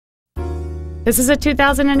This is a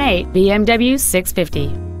 2008 BMW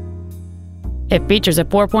 650. It features a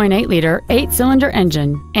 4.8-liter 8-cylinder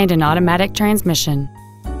engine and an automatic transmission.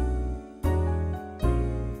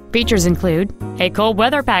 Features include a cold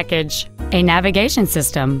weather package, a navigation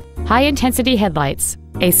system, high-intensity headlights,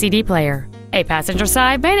 a CD player, a passenger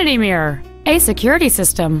side vanity mirror, a security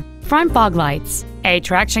system, front fog lights, a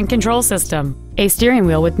traction control system, a steering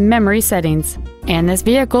wheel with memory settings, and this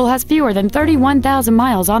vehicle has fewer than 31,000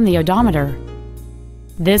 miles on the odometer.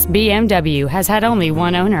 This BMW has had only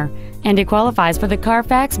one owner, and it qualifies for the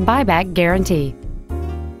Carfax buyback guarantee.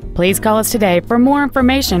 Please call us today for more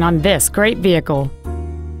information on this great vehicle.